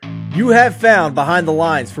You have found Behind the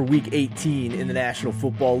Lines for Week 18 in the National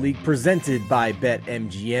Football League, presented by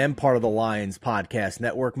BetMGM, part of the Lions Podcast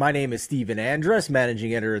Network. My name is Steven Andress,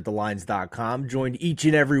 managing editor at TheLines.com, joined each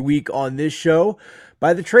and every week on this show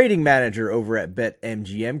by the trading manager over at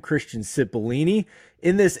BetMGM, Christian Cipollini.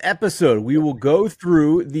 In this episode, we will go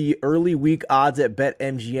through the early week odds at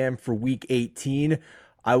BetMGM for Week 18.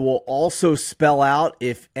 I will also spell out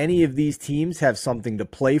if any of these teams have something to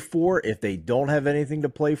play for, if they don't have anything to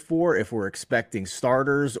play for, if we're expecting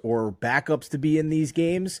starters or backups to be in these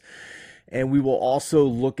games. And we will also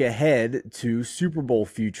look ahead to Super Bowl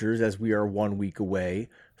futures as we are 1 week away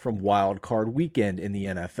from Wild Card Weekend in the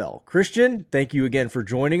NFL. Christian, thank you again for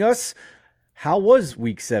joining us. How was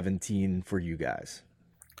Week 17 for you guys?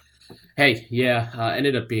 Hey, yeah,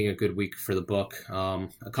 ended up being a good week for the book. A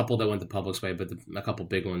couple that went the public's way, but a couple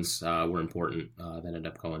big ones were important that ended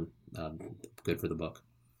up going good for the book.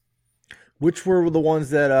 Which were the ones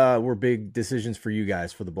that were big decisions for you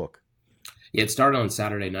guys for the book? Yeah, it started on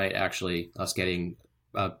Saturday night, actually, us getting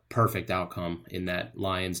a perfect outcome in that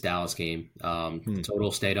Lions-Dallas game. The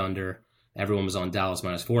total stayed under. Everyone was on Dallas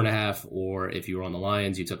minus 4.5, or if you were on the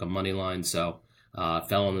Lions, you took a money line, so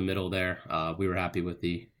fell in the middle there. We were happy with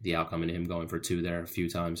the outcome and him going for 2 there a few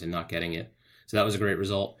times and not getting it. So that was a great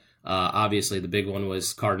result. Obviously, the big one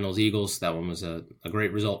was Cardinals-Eagles. That one was a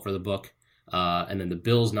great result for the book. And then the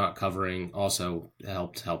Bills not covering also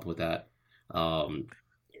helped with that.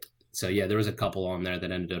 So, yeah, there was a couple on there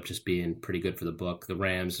that ended up just being pretty good for the book. The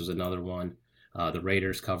Rams was another one. The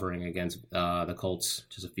Raiders covering against the Colts,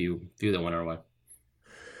 just a few that went our way.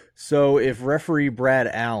 So if referee Brad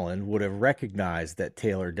Allen would have recognized that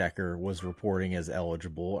Taylor Decker was reporting as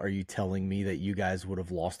eligible, are you telling me that you guys would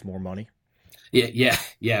have lost more money?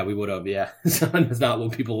 Yeah, we would have, yeah. That's not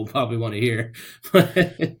what people probably want to hear.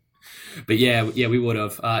 But yeah, we would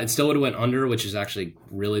have. It still would have went under, which is actually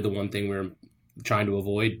really the one thing we were trying to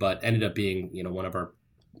avoid, but ended up being, one of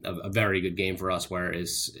a very good game for us,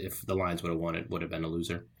 whereas if the Lions would have won, it would have been a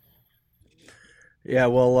loser. Yeah,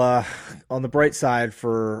 well, on the bright side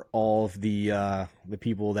for all of the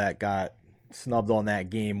people that got snubbed on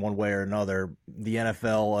that game one way or another, the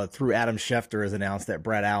NFL, through Adam Schefter, has announced that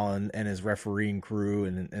Brad Allen and his refereeing crew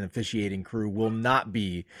and officiating crew will not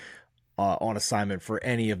be on assignment for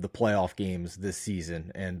any of the playoff games this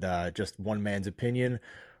season. And just one man's opinion,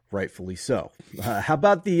 rightfully so. How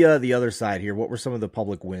about the other side here? What were some of the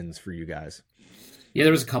public wins for you guys? Yeah,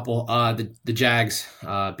 there was a couple. The Jags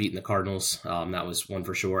beating the Cardinals. That was one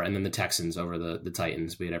for sure. And then the Texans over the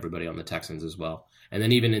Titans. We had everybody on the Texans as well. And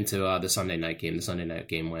then even into the Sunday night game. The Sunday night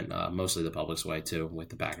game went mostly the public's way, too, with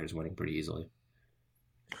the Packers winning pretty easily.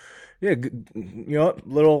 Yeah,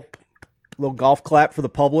 little golf clap for the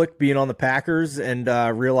public being on the Packers and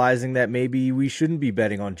realizing that maybe we shouldn't be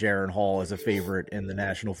betting on Jaren Hall as a favorite in the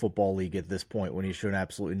National Football League at this point when he's shown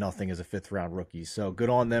absolutely nothing as a fifth-round rookie. So good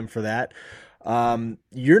on them for that.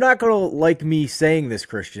 You're not going to like me saying this,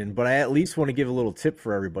 Christian, but I at least want to give a little tip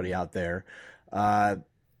for everybody out there. Jaren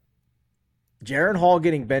Hall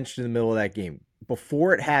getting benched in the middle of that game.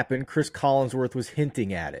 Before it happened, Chris Collinsworth was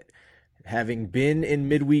hinting at it. Having been in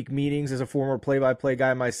midweek meetings as a former play-by-play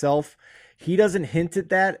guy myself, he doesn't hint at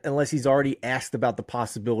that unless he's already asked about the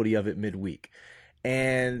possibility of it midweek.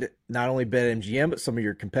 And not only BetMGM, but some of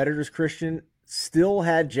your competitors, Christian, still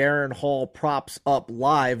had Jaren Hall props up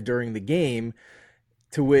live during the game,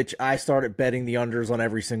 to which I started betting the unders on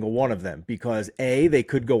every single one of them because A, they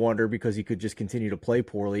could go under because he could just continue to play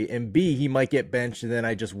poorly, and B, he might get benched and then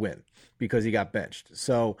I just win because he got benched.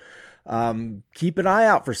 So keep an eye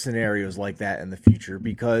out for scenarios like that in the future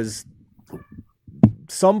because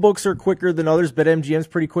some books are quicker than others. BetMGM's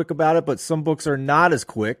pretty quick about it, but some books are not as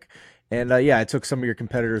quick. And I took some of your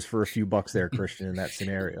competitors for a few bucks there, Christian, in that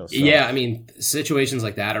scenario. So. Yeah, I mean, situations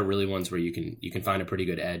like that are really ones where you can find a pretty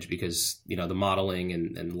good edge because, the modeling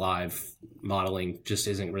and live modeling just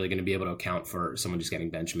isn't really going to be able to account for someone just getting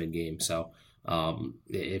benched mid-game. So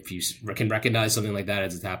if you can recognize something like that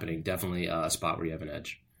as it's happening, definitely a spot where you have an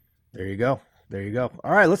edge. There you go.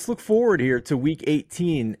 All right, let's look forward here to Week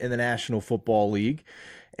 18 in the National Football League.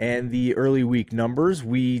 And the early week numbers,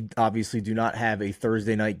 we obviously do not have a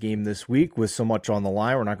Thursday night game this week with so much on the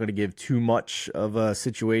line. We're not going to give too much of a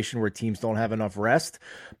situation where teams don't have enough rest,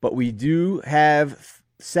 but we do have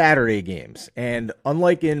Saturday games. And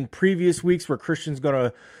unlike in previous weeks where Christian's going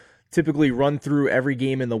to typically run through every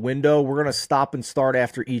game in the window, we're going to stop and start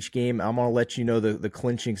after each game. I'm going to let you know the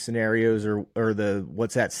clinching scenarios or the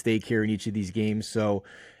what's at stake here in each of these games. So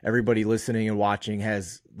everybody listening and watching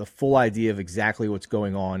has the full idea of exactly what's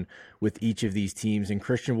going on with each of these teams. And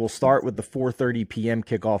Christian, will start with the 4:30 p.m.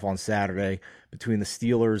 kickoff on Saturday between the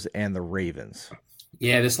Steelers and the Ravens.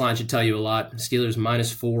 Yeah, this line should tell you a lot. Steelers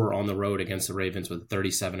 -4 on the road against the Ravens with a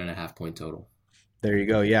 37.5 point total. There you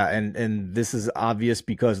go. Yeah, and this is obvious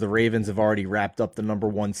because the Ravens have already wrapped up the number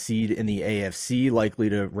one seed in the AFC, likely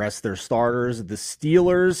to rest their starters. The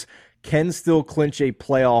Steelers can still clinch a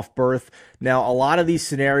playoff berth. Now, a lot of these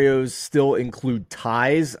scenarios still include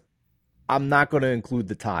ties. I'm not going to include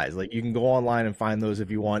the ties. Like, you can go online and find those if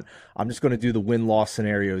you want. I'm just going to do the win-loss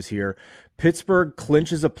scenarios here. Pittsburgh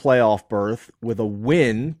clinches a playoff berth with a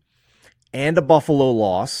win and a Buffalo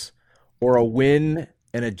loss, or a win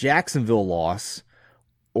and a Jacksonville loss,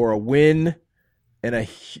 or a win and a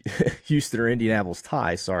Houston or Indianapolis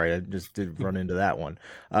tie. Sorry, I just did run into that one.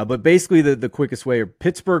 But basically, the quickest way,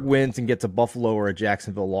 Pittsburgh wins and gets a Buffalo or a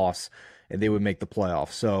Jacksonville loss, and they would make the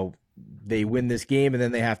playoffs. So they win this game, and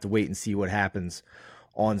then they have to wait and see what happens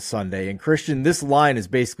on Sunday. And Christian, this line is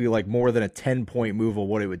basically like more than a 10-point move of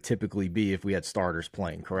what it would typically be if we had starters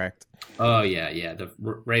playing, correct? Oh, yeah. The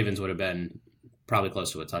Ravens would have been probably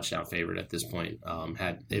close to a touchdown favorite at this point,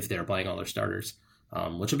 if they were playing all their starters.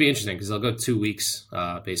 Which will be interesting because they'll go 2 weeks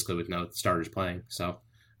basically with no starters playing. So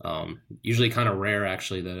usually kind of rare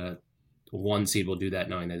actually that a one seed will do that,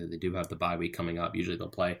 knowing that they do have the bye week coming up. Usually they'll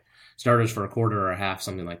play starters for a quarter or a half,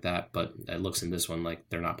 something like that. But it looks in this one like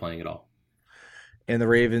they're not playing at all. And the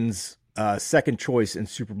Ravens, second choice in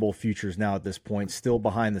Super Bowl futures now at this point, still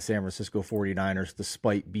behind the San Francisco 49ers,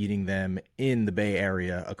 despite beating them in the Bay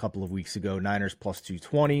Area a couple of weeks ago. Niners plus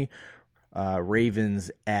 220. Ravens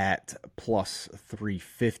at plus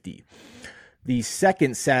 350. The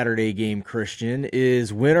second Saturday game, Christian,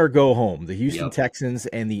 is win or go home. The Houston Texans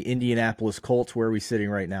and the Indianapolis Colts. Where are we sitting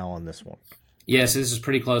right now on this one? Yes, this is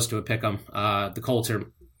pretty close to a pick 'em. The Colts are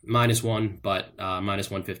 -1, but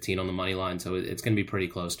 -115 on the money line, so it's going to be pretty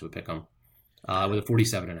close to a pick 'em with a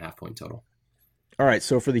 47.5 point total. All right,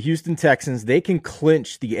 so for the Houston Texans, they can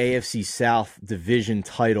clinch the AFC South division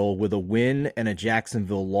title with a win and a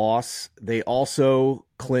Jacksonville loss. They also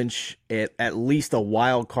clinch at least a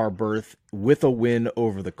wild card berth with a win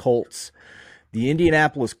over the Colts. The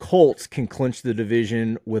Indianapolis Colts can clinch the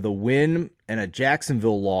division with a win and a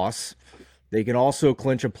Jacksonville loss. They can also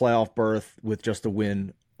clinch a playoff berth with just a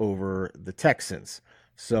win over the Texans.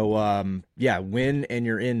 So, win and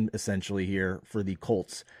you're in essentially here for the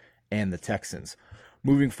Colts and the Texans.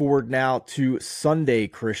 Moving forward now to Sunday,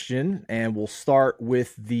 Christian, and we'll start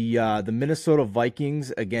with the Minnesota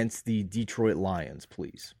Vikings against the Detroit Lions,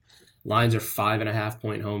 please. Lions are 5.5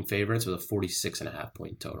 point home favorites with a 46.5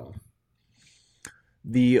 point total.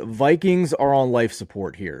 The Vikings are on life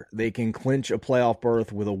support here. They can clinch a playoff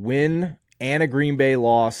berth with a win and a Green Bay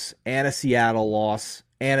loss and a Seattle loss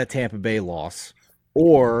and a Tampa Bay loss,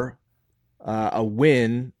 or a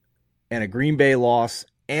win and a Green Bay loss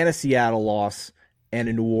and a Seattle loss and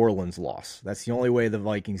a New Orleans loss. That's the only way the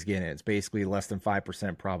Vikings get in. It's basically less than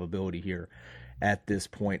 5% probability here at this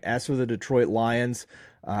point. As for the Detroit Lions,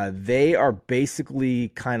 they are basically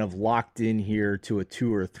kind of locked in here to a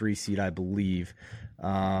 2 or 3 seed, I believe.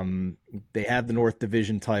 They have the North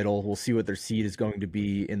Division title. We'll see what their seed is going to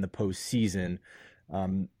be in the postseason.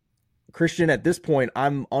 Christian, at this point,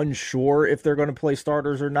 I'm unsure if they're going to play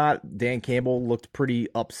starters or not. Dan Campbell looked pretty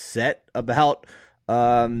upset about,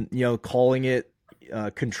 calling it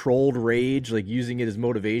controlled rage, like using it as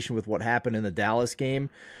motivation with what happened in the Dallas game.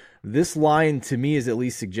 This line to me is at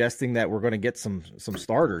least suggesting that we're going to get some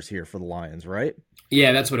starters here for the Lions, right?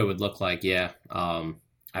 Yeah, that's what it would look like. Yeah.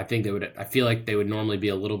 I think I feel like they would normally be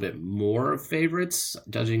a little bit more of favorites,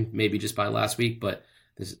 judging maybe just by last week, but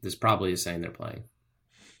this probably is saying they're playing.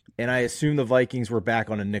 And I assume the Vikings were back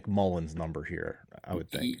on a Nick Mullins number here, I would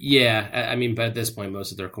think. Yeah. I mean, but at this point,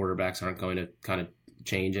 most of their quarterbacks aren't going to kind of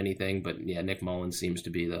change anything, but yeah, Nick Mullins seems to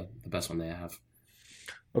be the best one they have.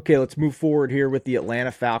 Okay, let's move forward here with the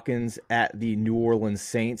Atlanta Falcons at the New Orleans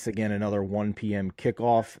Saints. Again, another 1 p.m.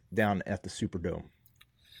 kickoff down at the Superdome.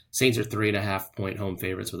 Saints are 3.5 point home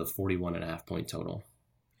favorites with a 41.5 point total.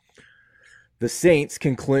 The Saints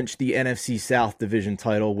can clinch the NFC South division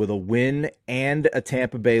title with a win and a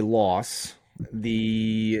Tampa Bay loss.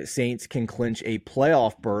 The Saints can clinch a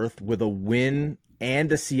playoff berth with a win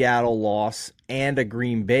and a Seattle loss and a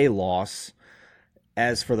Green Bay loss.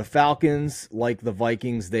 As for the Falcons, like the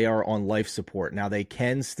Vikings, they are on life support. Now, they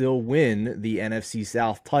can still win the NFC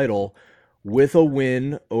South title with a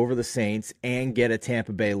win over the Saints and get a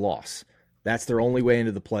Tampa Bay loss. That's their only way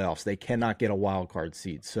into the playoffs. They cannot get a wild card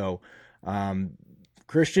seed. So,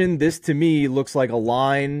 Christian, this to me looks like a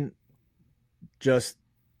line just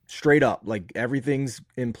straight up. Like everything's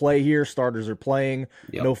in play here. Starters are playing.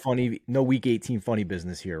 Yep. No week 18 funny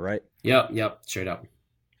business here, right? Yep, straight up.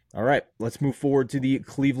 All right, let's move forward to the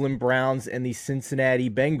Cleveland Browns and the Cincinnati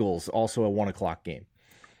Bengals, also a 1 o'clock game.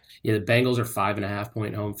 Yeah, the Bengals are 5.5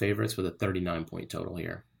 point home favorites with a 39 point total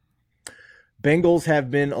here. Bengals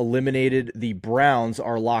have been eliminated. The Browns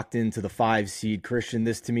are locked into the 5 seed. Christian,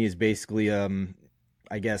 this to me is basically,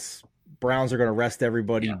 I guess, Browns are going to rest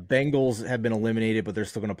everybody. Yeah. Bengals have been eliminated, but they're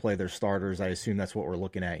still going to play their starters. I assume that's what we're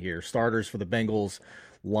looking at here. Starters for the Bengals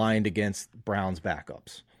lined against Browns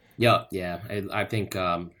backups. Yeah, yeah. I think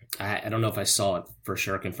I don't know if I saw it for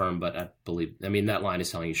sure confirmed, but I believe. I mean, that line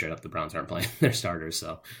is telling you straight up the Browns aren't playing their starters.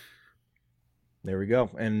 So There we go.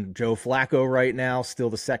 And Joe Flacco right now, still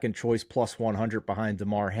the second choice, plus 100 behind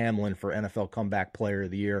DeMar Hamlin for NFL Comeback Player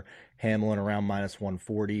of the Year. Hamlin around minus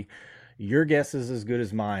 140. Your guess is as good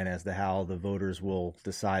as mine as to how the voters will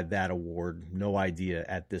decide that award. No idea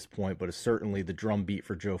at this point, but certainly the drumbeat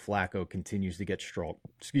for Joe Flacco continues to get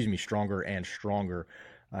stronger and stronger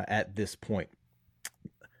at this point.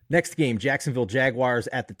 Next game, Jacksonville Jaguars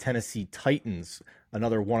at the Tennessee Titans.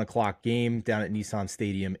 Another 1 o'clock game down at Nissan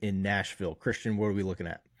Stadium in Nashville. Christian, what are we looking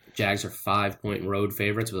at? Jags are 5 point road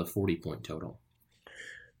favorites with a 40 point total.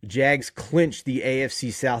 The Jags clinch the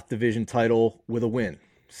AFC South Division title with a win.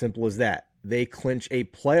 Simple as that. They clinch a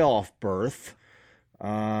playoff berth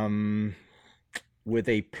with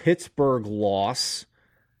a Pittsburgh loss,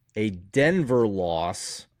 a Denver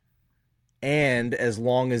loss, and as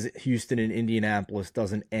long as Houston and Indianapolis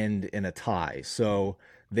doesn't end in a tie. So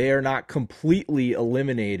they are not completely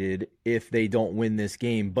eliminated if they don't win this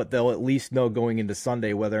game, but they'll at least know going into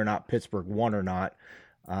Sunday whether or not Pittsburgh won or not,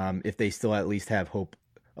 if they still at least have hope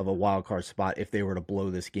of a wild card spot if they were to blow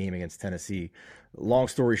this game against Tennessee. Long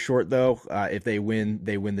story short, though, if they win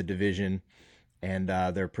the division, and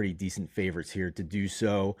they're pretty decent favorites here to do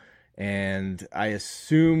so. And I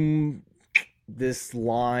assume this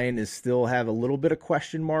line is still have a little bit of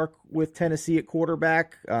question mark with Tennessee at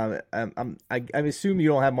quarterback. I assume you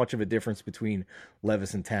don't have much of a difference between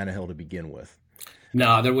Levis and Tannehill to begin with.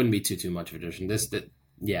 No, there wouldn't be too much of a difference.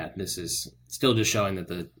 This is still just showing that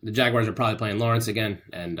the Jaguars are probably playing Lawrence again,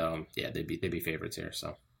 and they'd be favorites here.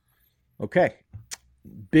 So okay.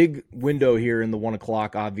 Big window here in the 1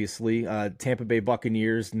 o'clock, obviously. Tampa Bay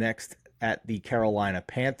Buccaneers next at the Carolina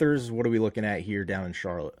Panthers. What are we looking at here down in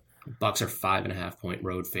Charlotte? Bucks are 5.5 point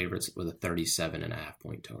road favorites with a 37.5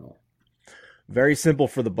 point total. Very simple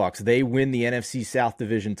for the Bucks. They win the NFC South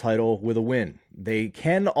Division title with a win. They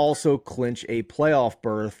can also clinch a playoff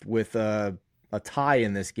berth with a tie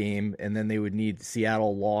in this game, and then they would need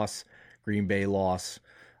Seattle loss, Green Bay loss.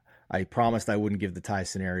 I promised I wouldn't give the tie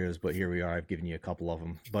scenarios, but here we are. I've given you a couple of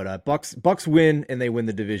them. But Bucks win, and they win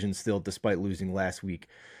the division still, despite losing last week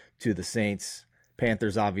to the Saints.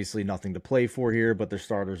 Panthers, obviously nothing to play for here, but their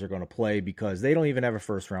starters are going to play because they don't even have a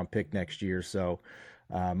first-round pick next year, so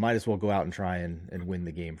might as well go out and try and win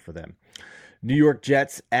the game for them. New York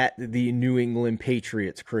Jets at the New England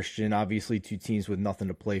Patriots. Christian, obviously two teams with nothing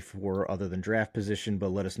to play for other than draft position,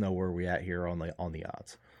 but let us know where we're at here on the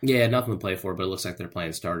odds. Yeah, nothing to play for, but it looks like they're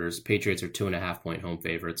playing starters. Patriots are 2.5 point home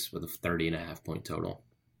favorites with a 30.5 point total.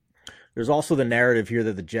 There's also the narrative here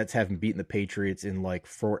that the Jets haven't beaten the Patriots in like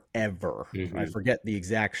forever. Mm-hmm. I forget the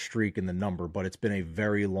exact streak and the number, but it's been a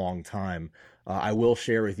very long time. I will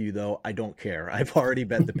share with you, though, I don't care. I've already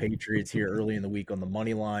bet the Patriots here early in the week on the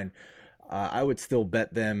money line. I would still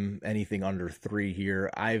bet them anything under 3 here.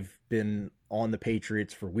 I've been on the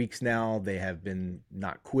Patriots for weeks now. They have been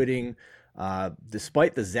not quitting.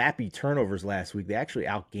 Despite the zappy turnovers last week, they actually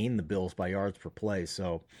outgained the Bills by yards per play.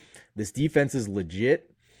 So this defense is legit.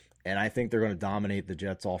 And I think they're going to dominate the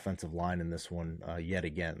Jets' offensive line in this one yet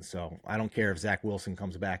again. So I don't care if Zach Wilson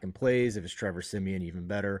comes back and plays, if it's Trevor Siemian, even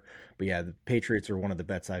better. But yeah, the Patriots are one of the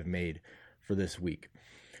bets I've made for this week.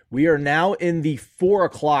 We are now in the 4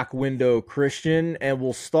 o'clock window, Christian, and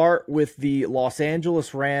we'll start with the Los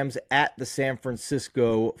Angeles Rams at the San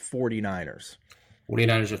Francisco 49ers.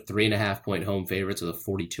 49ers are 3.5 point home favorites with a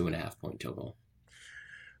 42.5 point total.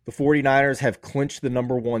 The 49ers have clinched the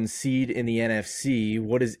number 1 seed in the NFC.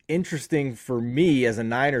 What is interesting for me as a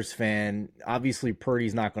Niners fan, obviously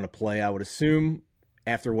Purdy's not going to play. I would assume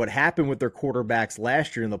after what happened with their quarterbacks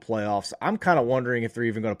last year in the playoffs, I'm kind of wondering if they're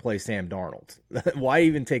even going to play Sam Darnold. Why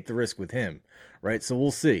even take the risk with him, right? So we'll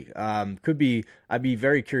see. I'd be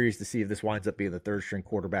very curious to see if this winds up being the third-string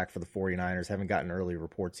quarterback for the 49ers. Haven't gotten early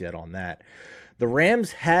reports yet on that. The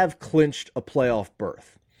Rams have clinched a playoff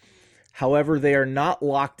berth. However, they are not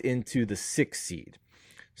locked into the 6th seed.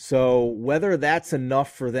 So whether that's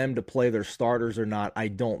enough for them to play their starters or not, I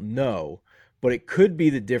don't know. But it could be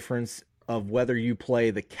the difference of whether you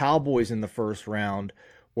play the Cowboys in the first round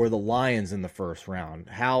or the Lions in the first round.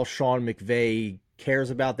 How Sean McVay cares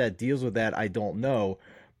about that, deals with that, I don't know.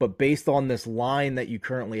 But based on this line that you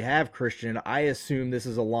currently have, Christian, I assume this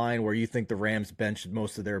is a line where you think the Rams benched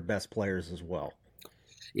most of their best players as well.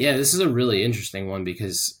 Yeah, this is a really interesting one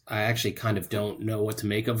because I actually kind of don't know what to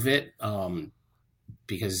make of it,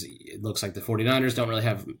 because it looks like the 49ers don't really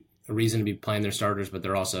have a reason to be playing their starters, but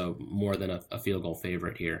they're also more than a field goal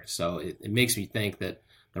favorite here. So it makes me think that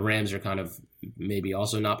the Rams are kind of maybe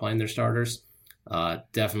also not playing their starters.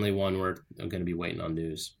 Definitely one we're going to be waiting on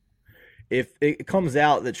news. If it comes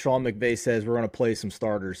out that Sean McVay says we're going to play some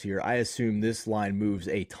starters here, I assume this line moves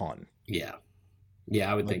a ton. Yeah. Yeah,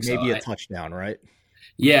 I would Like think so. maybe a touchdown, right?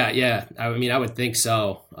 Yeah. I mean, I would think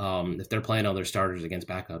so. If they're playing all their starters against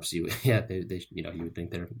backups, you would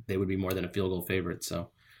think they would be more than a field goal favorite. So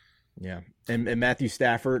Yeah. And Matthew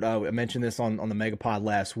Stafford, I mentioned this on the Megapod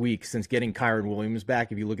last week. Since getting Kyron Williams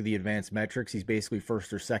back, if you look at the advanced metrics, he's basically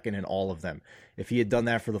first or second in all of them. If he had done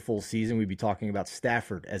that for the full season, we'd be talking about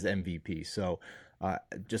Stafford as MVP. So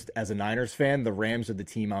just as a Niners fan, the Rams are the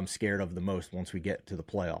team I'm scared of the most once we get to the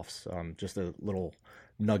playoffs. Just a little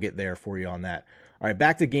nugget there for you on that. All right,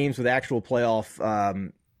 back to games with actual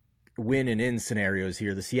playoff win and in scenarios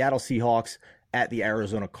here. The Seattle Seahawks at the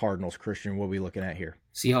Arizona Cardinals. Christian, what are we looking at here?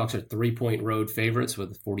 Seahawks are 3-point road favorites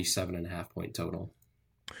with a 47.5-point total.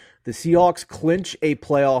 The Seahawks clinch a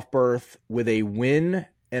playoff berth with a win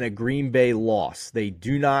and a Green Bay loss. They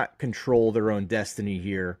do not control their own destiny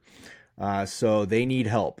here. So they need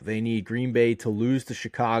help. They need Green Bay to lose to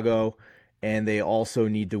Chicago, and they also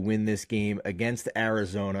need to win this game against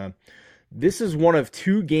Arizona. This is one of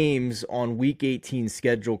two games on Week 18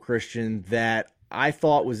 schedule, Christian, that I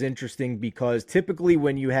thought was interesting because typically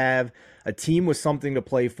when you have a team with something to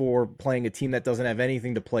play for playing a team that doesn't have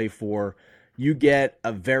anything to play for, you get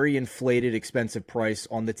a very inflated, expensive price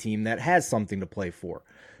on the team that has something to play for.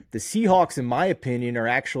 The Seahawks, in my opinion, are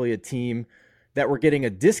actually a team that we're getting a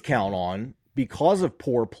discount on because of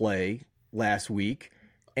poor play last week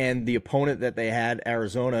and the opponent that they had,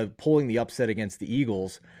 Arizona, pulling the upset against the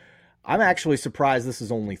Eagles. I'm actually surprised this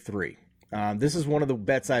is only 3. This is one of the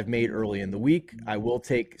bets I've made early in the week. I will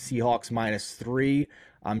take Seahawks -3.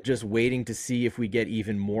 I'm just waiting to see if we get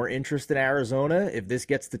even more interest in Arizona. If this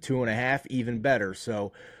gets to 2.5, even better.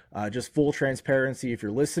 So just full transparency, if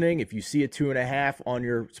you're listening, if you see a 2.5 on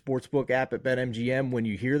your sportsbook app at BetMGM when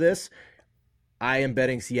you hear this, I am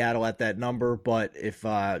betting Seattle at that number. But if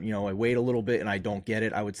I wait a little bit and I don't get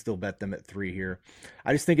it, I would still bet them at 3 here.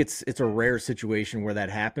 I just think it's a rare situation where that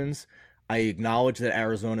happens. I acknowledge that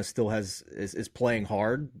Arizona still is playing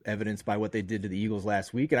hard, evidenced by what they did to the Eagles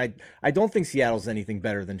last week. And I don't think Seattle's anything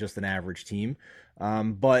better than just an average team.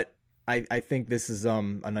 But I think this is a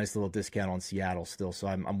nice little discount on Seattle still. So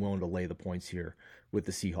I'm willing to lay the points here with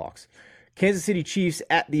the Seahawks. Kansas City Chiefs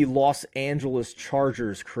at the Los Angeles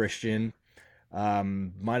Chargers, Christian.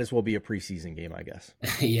 Might as well be a preseason game, I guess.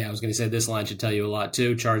 Yeah, I was going to say this line should tell you a lot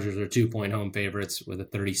too. Chargers are 2-point home favorites with a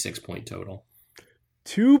 36-point total.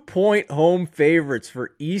 2-point home favorites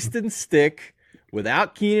for Easton Stick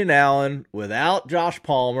without Keenan Allen, without Josh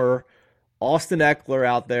Palmer, Austin Eckler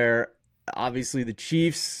out there. Obviously, the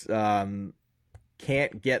Chiefs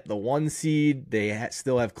can't get the 1 seed. They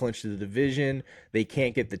still have clinched the division. They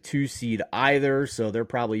can't get the 2 seed either, so they're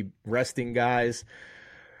probably resting guys.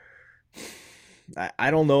 I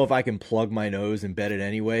don't know if I can plug my nose and bet it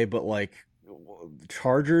anyway, but like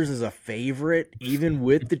Chargers is a favorite, even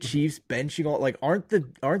with the Chiefs benching all. Like, aren't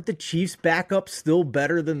the Chiefs backups still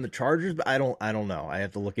better than the Chargers? But I don't know. I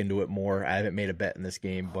have to look into it more. I haven't made a bet in this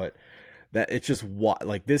game, but that it's just what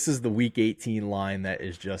like this is the Week 18 line that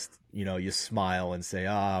is just you smile and say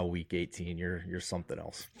Week 18 you're something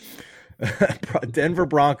else. Denver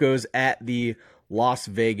Broncos at the Las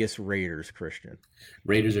Vegas Raiders, Christian.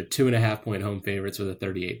 Raiders are 2.5-point home favorites with a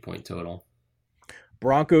 38-point total.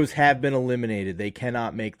 Broncos have been eliminated. They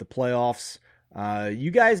cannot make the playoffs.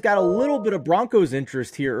 You guys got a little bit of Broncos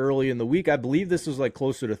interest here early in the week. I believe this was like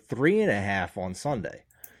closer to 3.5 on Sunday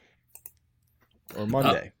or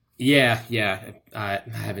Monday. Yeah. I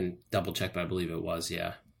haven't double checked, but I believe it was,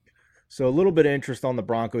 yeah. So a little bit of interest on the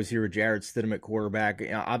Broncos here with Jarrett Stidham at quarterback.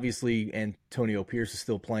 Obviously, Antonio Pierce is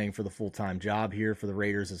still playing for the full-time job here for the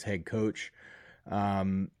Raiders as head coach.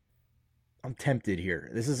 I'm tempted here.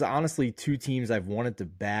 This is honestly 2 teams I've wanted to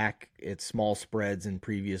back at small spreads in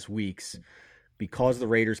previous weeks because the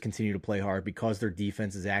Raiders continue to play hard, because their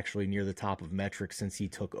defense is actually near the top of metrics since he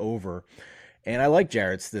took over. And I like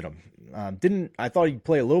Jarrett Stidham. I thought he'd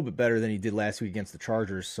play a little bit better than he did last week against the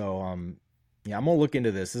Chargers. So, yeah, I'm going to look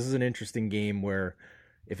into this. This is an interesting game where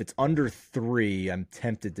if it's under 3, I'm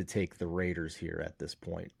tempted to take the Raiders here at this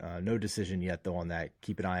point. No decision yet, though, on that.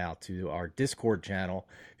 Keep an eye out to our Discord channel.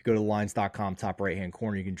 If you go to lines.com, top right-hand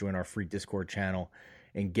corner, you can join our free Discord channel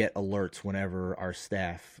and get alerts whenever our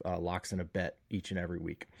staff locks in a bet each and every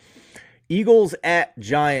week. Eagles at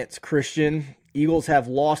Giants, Christian. Eagles have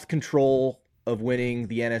lost control of winning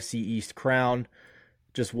the NFC East crown.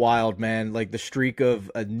 Just wild, man. Like the streak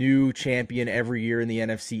of a new champion every year in the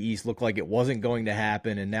NFC East looked like it wasn't going to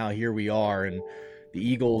happen, and now here we are, and the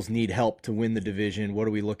Eagles need help to win the division. What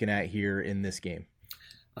are we looking at here in this game?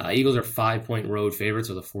 Eagles are 5-point road favorites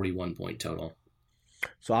with a 41-point total.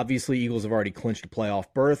 So obviously, Eagles have already clinched a playoff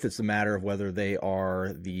berth. It's a matter of whether they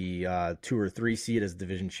are the 2 or 3 seed as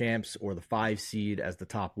division champs or the 5 seed as the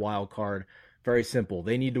top wild card. Very simple.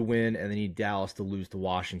 They need to win, and they need Dallas to lose to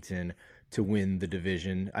Washington to win the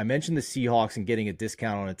division. I mentioned the Seahawks and getting a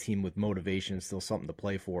discount on a team with motivation is still something to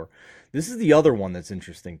play for. This is the other one that's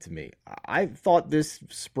interesting to me. I thought this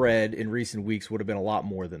spread in recent weeks would have been a lot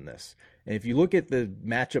more than this. And if you look at the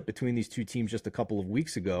matchup between these two teams just a couple of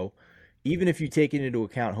weeks ago, even if you take into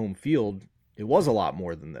account home field, it was a lot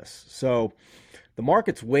more than this. So the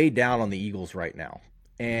market's way down on the Eagles right now.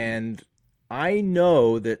 And I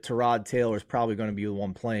know that Tyrod Taylor is probably going to be the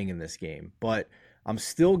one playing in this game, but I'm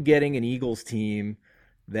still getting an Eagles team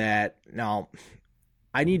that now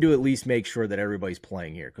I need to at least make sure that everybody's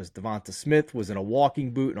playing here because Devonta Smith was in a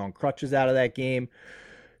walking boot and on crutches out of that game.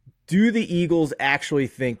 Do the Eagles actually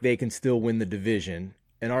think they can still win the division?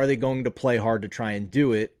 And are they going to play hard to try and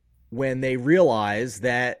do it when they realize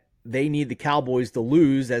that they need the Cowboys to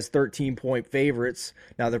lose as 13-point favorites?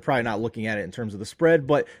 Now, they're probably not looking at it in terms of the spread,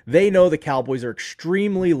 but they know the Cowboys are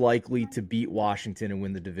extremely likely to beat Washington and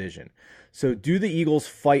win the division. So do the Eagles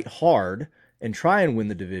fight hard and try and win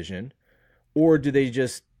the division, or do they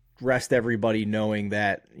just rest everybody knowing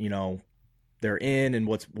that, they're in and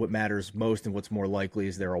what matters most and what's more likely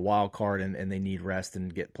is they're a wild card and they need rest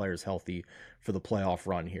and get players healthy for the playoff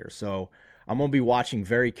run here. So I'm going to be watching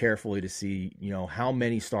very carefully to see, how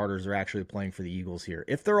many starters are actually playing for the Eagles here.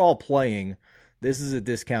 If they're all playing, this is a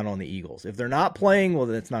discount on the Eagles. If they're not playing, well,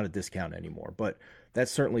 then it's not a discount anymore. But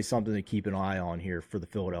that's certainly something to keep an eye on here for the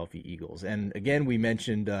Philadelphia Eagles. And again, we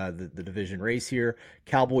mentioned the division race here.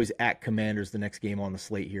 Cowboys at Commanders, the next game on the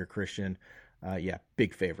slate here, Christian.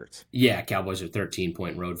 Big favorites. Yeah, Cowboys are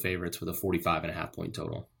 13-point road favorites with a 45.5-point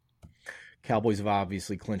total. Cowboys have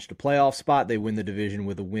obviously clinched a playoff spot. They win the division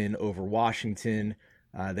with a win over Washington.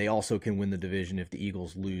 They also can win the division if the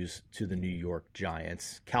Eagles lose to the New York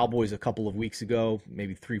Giants. Cowboys a couple of weeks ago,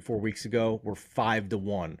 maybe 3-4 weeks ago, were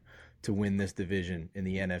 5-1 to win this division in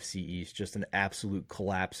the NFC East. Just an absolute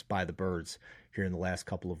collapse by the Birds here in the last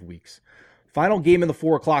couple of weeks. Final game in the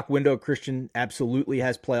 4 o'clock window, Christian, absolutely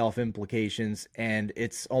has playoff implications, and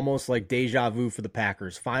it's almost like deja vu for the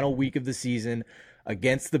Packers. Final week of the season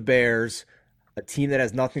against the Bears, a team that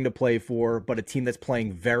has nothing to play for, but a team that's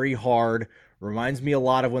playing very hard. Reminds me a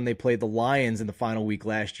lot of when they played the Lions in the final week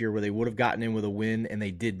last year, where they would have gotten in with a win, and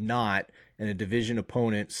they did not, and a division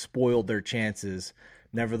opponent spoiled their chances.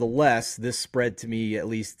 Nevertheless, this spread to me at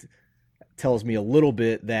least tells me a little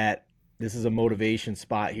bit that this is a motivation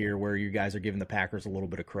spot here where you guys are giving the Packers a little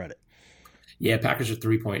bit of credit. Yeah, Packers are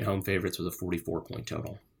 3-point home favorites with a 44-point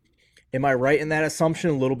total. Am I right in that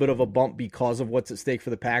assumption? A little bit of a bump because of what's at stake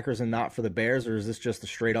for the Packers and not for the Bears, or is this just a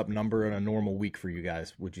straight-up number in a normal week for you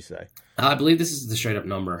guys, would you say? I believe this is the straight-up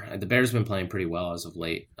number. The Bears have been playing pretty well as of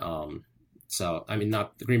late. So, I mean,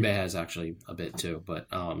 not the Green Bay has actually a bit too, but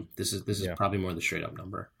this is probably more the straight-up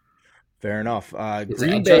number. Fair enough.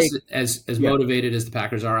 Green Bay, as motivated as the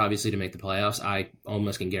Packers are, obviously, to make the playoffs, I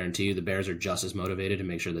almost can guarantee you the Bears are just as motivated to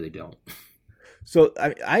make sure that they don't. So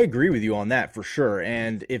I agree with you on that for sure.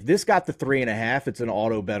 And if this got the 3.5, it's an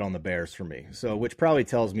auto bet on the Bears for me. So which probably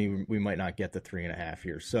tells me we might not get the 3.5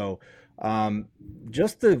 here. So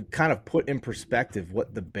just to kind of put in perspective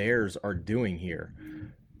what the Bears are doing here.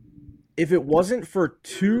 If it wasn't for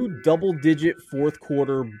 2 double-digit fourth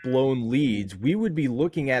quarter blown leads, we would be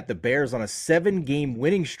looking at the Bears on a 7-game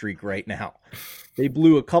winning streak right now. They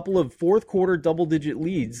blew a couple of fourth quarter double-digit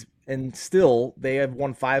leads, and still they have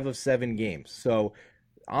won 5 of 7 games. So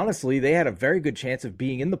honestly, they had a very good chance of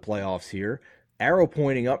being in the playoffs here. Arrow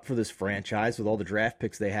pointing up for this franchise with all the draft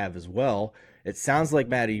picks they have as well. It sounds like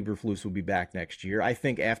Matt Eberflus will be back next year. I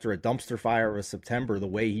think after a dumpster fire of September, the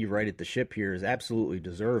way he righted the ship here is absolutely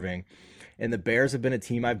deserving. And the Bears have been a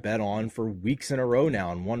team I bet on for weeks in a row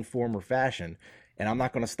now in one form or fashion. And I'm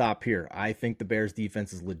not going to stop here. I think the Bears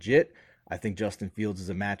defense is legit. I think Justin Fields is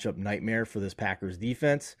a matchup nightmare for this Packers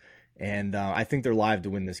defense. And I think they're live to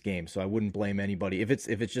win this game, so I wouldn't blame anybody. If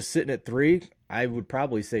it's just sitting at 3, I would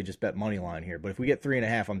probably say just bet money line here. But if we get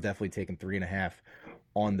 3.5, I'm definitely taking 3.5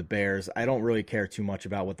 on the Bears. I don't really care too much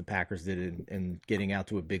about what the Packers did in getting out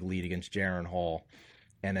to a big lead against Jaron Hall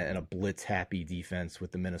and a blitz happy defense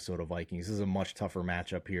with the Minnesota Vikings. This is a much tougher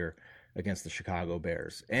matchup here against the Chicago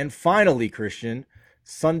Bears. And finally, Christian,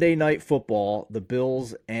 Sunday Night Football, the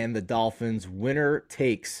Bills and the Dolphins. Winner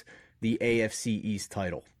takes the AFC East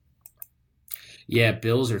title. Yeah,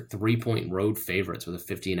 Bills are 3-point road favorites with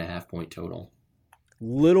a 50.5-point total.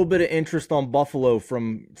 Little bit of interest on Buffalo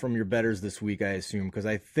from your bettors this week, I assume, because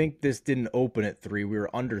I think this didn't open at 3. We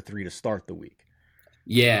were under 3 to start the week.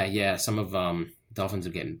 Yeah. Some of Dolphins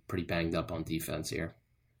are getting pretty banged up on defense here.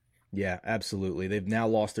 Yeah, absolutely. They've now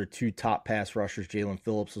lost their 2 top pass rushers. Jalen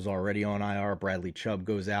Phillips was already on IR. Bradley Chubb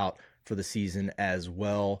goes out for the season as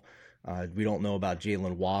well. We don't know about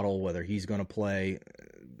Jalen Waddle, whether he's going to play.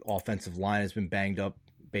 Offensive line has been banged up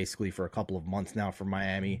basically for a couple of months now for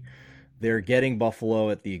Miami. They're getting Buffalo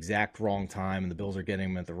at the exact wrong time, and the Bills are getting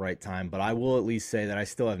them at the right time. But I will at least say that I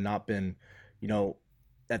still have not been,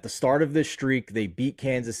 at the start of this streak, they beat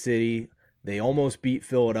Kansas City. They almost beat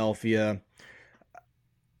Philadelphia.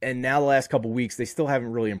 And now the last couple of weeks, they still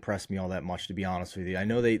haven't really impressed me all that much, to be honest with you. I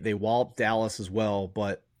know they walloped Dallas as well,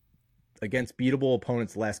 but against beatable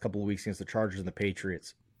opponents the last couple of weeks against the Chargers and the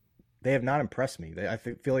Patriots, they have not impressed me. I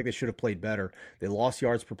feel like they should have played better. They lost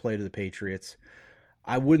yards per play to the Patriots.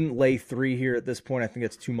 I wouldn't lay 3 here at this point. I think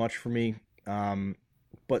it's too much for me.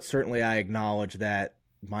 But certainly I acknowledge that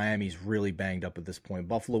Miami's really banged up at this point.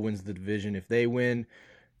 Buffalo wins the division. If they win,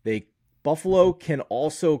 Buffalo can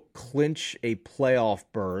also clinch a playoff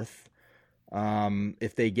berth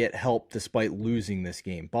if they get help despite losing this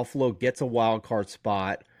game. Buffalo gets a wild card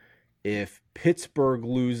spot if Pittsburgh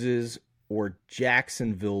loses or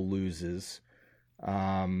Jacksonville loses.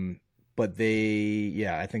 But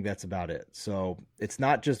I think that's about it. So it's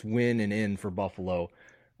not just win and in for Buffalo.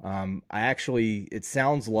 It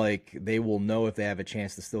sounds like they will know if they have a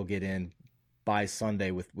chance to still get in by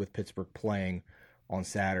Sunday with Pittsburgh playing on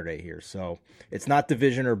Saturday here. So it's not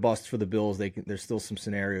division or bust for the Bills. There's still some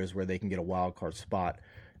scenarios where they can get a wild card spot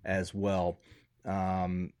as well.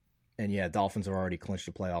 Dolphins have already clinched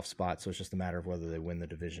a playoff spot, so it's just a matter of whether they win the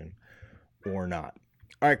division or not.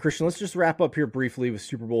 All right, Christian, let's just wrap up here briefly with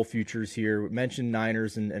Super Bowl futures here. We mentioned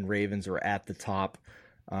Niners and Ravens are at the top.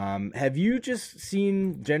 Have you just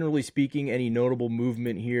seen, generally speaking, any notable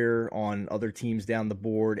movement here on other teams down the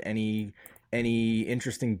board? Any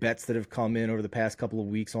interesting bets that have come in over the past couple of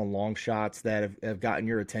weeks on long shots that have gotten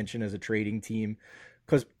your attention as a trading team?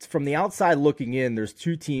 Because from the outside looking in, there's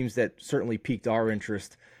 2 teams that certainly piqued our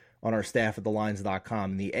interest on our staff at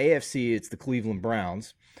thelines.com. In the AFC, it's the Cleveland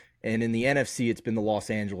Browns. And in the NFC, it's been the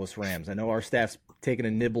Los Angeles Rams. I know our staff's taken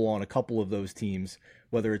a nibble on a couple of those teams,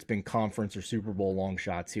 whether it's been conference or Super Bowl long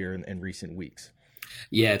shots here in recent weeks.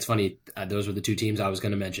 Yeah, it's funny. Those were the 2 teams I was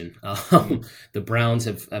going to mention. The Browns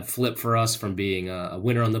have flipped for us from being a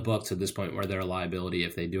winner on the book to this point where they're a liability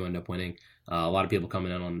if they do end up winning. A lot of people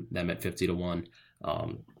coming in on them at 50-1,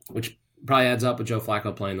 which probably adds up with Joe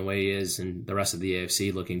Flacco playing the way he is and the rest of the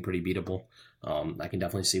AFC looking pretty beatable. I can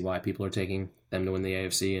definitely see why people are taking them to win the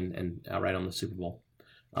AFC and outright on the Super Bowl.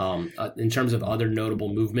 In terms of other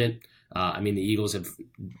notable movement, the Eagles have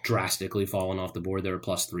drastically fallen off the board. They were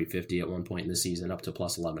plus 350 at one point in the season, up to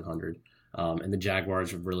plus 1100. And the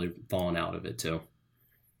Jaguars have really fallen out of it too.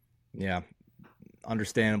 Yeah,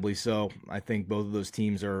 understandably so. I think both of those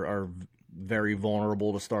teams are very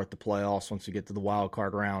vulnerable to start the playoffs once you get to the wild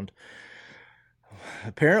card round.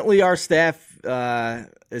 Apparently our staff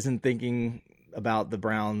isn't thinking about the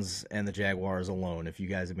Browns and the Jaguars alone, if you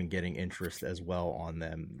guys have been getting interest as well on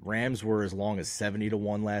them. Rams were as long as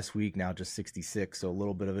 70-1 last week, now just 66, so a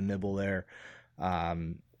little bit of a nibble there.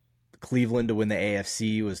 Cleveland to win the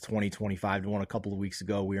AFC was 25-1 a couple of weeks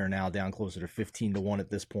ago. We are now down closer to 15-1 at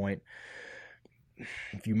this point.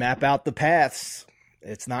 If you map out the paths,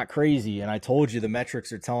 it's not crazy. And I told you the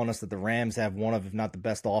metrics are telling us that the Rams have one of, if not the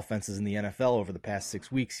best offenses in the NFL over the past 6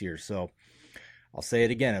 weeks here. So I'll say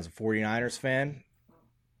it again, as a 49ers fan,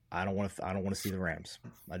 I don't want to see the Rams.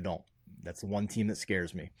 I don't. That's the one team that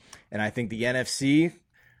scares me. And I think the NFC,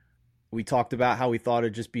 we talked about how we thought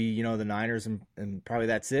it'd just be, the Niners and probably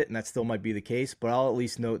that's it. And that still might be the case. But I'll at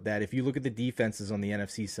least note that if you look at the defenses on the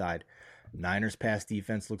NFC side, Niners pass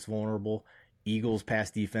defense looks vulnerable. Eagles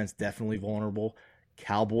pass defense definitely vulnerable.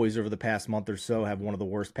 Cowboys over the past month or so have one of the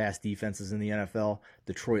worst pass defenses in the NFL.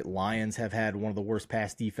 Detroit Lions have had one of the worst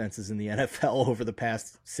pass defenses in the NFL over the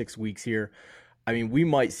past 6 weeks here. I mean, we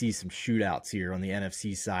might see some shootouts here on the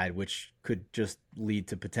NFC side, which could just lead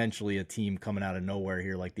to potentially a team coming out of nowhere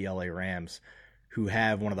here like the LA Rams, who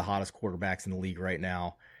have one of the hottest quarterbacks in the league right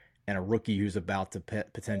now, and a rookie who's about to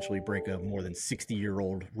potentially break a more than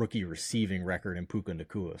 60-year-old rookie receiving record in Puka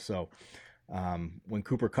Nacua. So when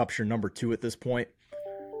Cooper Kupp's your number 2 at this point,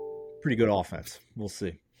 Pretty good offense. We'll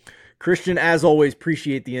see. Christian, as always,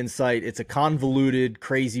 appreciate the insight. It's a convoluted,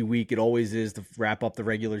 crazy week. It always is to wrap up the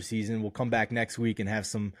regular season. We'll come back next week and have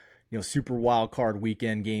some, super wild card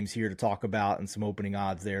weekend games here to talk about and some opening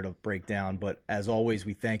odds there to break down. But as always,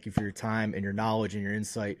 we thank you for your time and your knowledge and your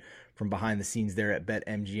insight from behind the scenes there at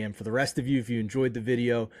BetMGM. For the rest of you, if you enjoyed the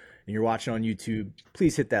video and you're watching on YouTube,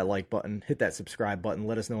 please hit that like button, hit that subscribe button.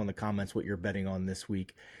 Let us know in the comments what you're betting on this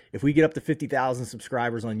week. If we get up to 50,000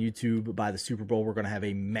 subscribers on YouTube by the Super Bowl, we're going to have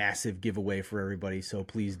a massive giveaway for everybody. So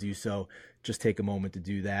please do so. Just take a moment to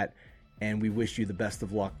do that. And we wish you the best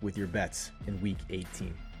of luck with your bets in Week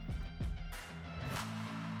 18.